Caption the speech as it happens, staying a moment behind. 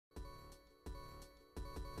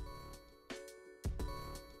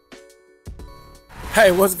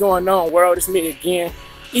Hey, what's going on, world? It's me again,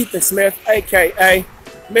 Ethan Smith, aka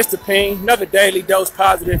Mr. P.I.E.N. Another daily dose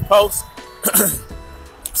positive post.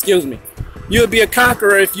 Excuse me. You'll be a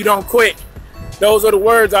conqueror if you don't quit. Those are the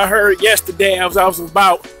words I heard yesterday. I was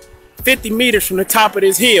about 50 meters from the top of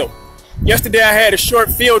this hill. Yesterday I had a short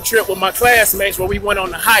field trip with my classmates where we went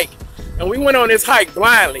on a hike. And we went on this hike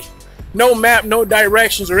blindly. No map, no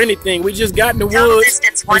directions or anything. We just got in the woods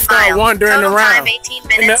and started wandering around.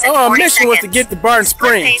 And the mission was to get to Barton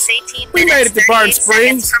Springs. We made it to Barton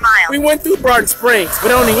Springs. We went through Barton Springs.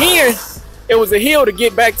 But on the end, it was a hill to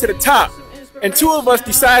get back to the top. And two of us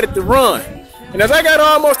decided to run. And as I got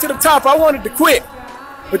almost to the top, I wanted to quit.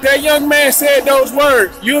 But that young man said those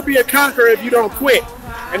words, "You'll be a conqueror if you don't quit."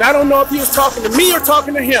 And I don't know if he was talking to me or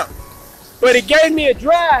talking to him. But it gave me a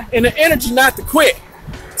drive and an energy not to quit.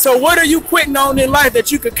 So what are you quitting on in life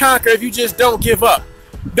that you could conquer if you just don't give up?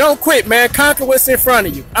 Don't quit, man. Conquer what's in front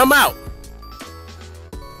of you. I'm out.